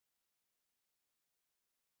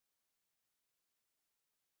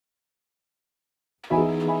Something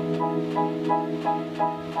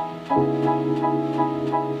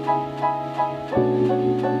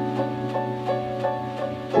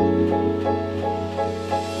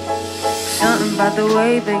about the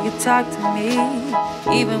way that you talk to me,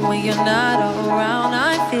 even when you're not around,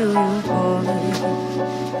 I feel you, boy.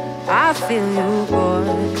 I feel you, boy.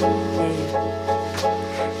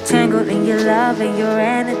 Yeah. Tangled in your love and your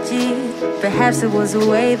energy. Perhaps it was the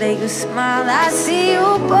way that you smiled. I see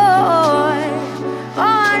you, boy. Oh,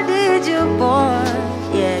 I need you, boy.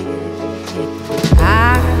 Yeah, yeah,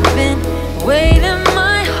 yeah. I've been waiting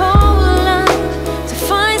my whole life to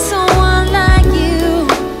find someone like you,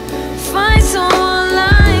 find someone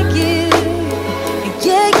like you.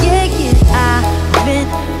 Yeah, yeah, yeah. I've been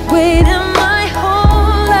waiting my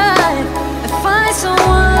whole life to find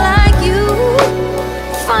someone like you,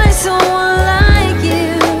 find someone like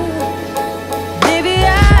you. Maybe I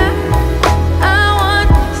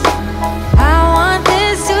want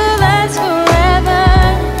this to last forever.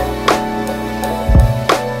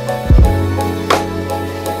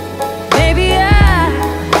 Maybe I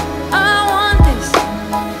want this.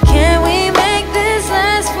 Can we make this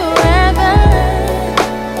last forever?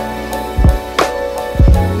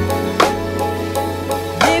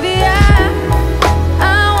 Maybe I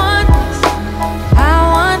want this. I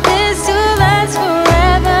want this to last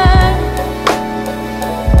forever.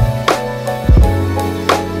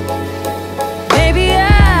 Maybe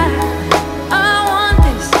I want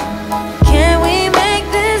this. Can we make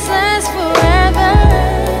this last forever?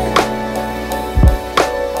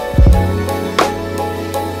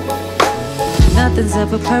 Nothing's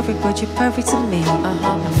ever perfect, but you're perfect to me.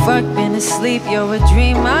 I'm fucked, been asleep, you're a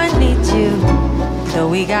dream, I need you. Though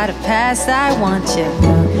we got a past, I want you.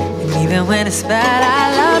 And even when it's bad,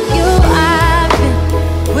 I love you.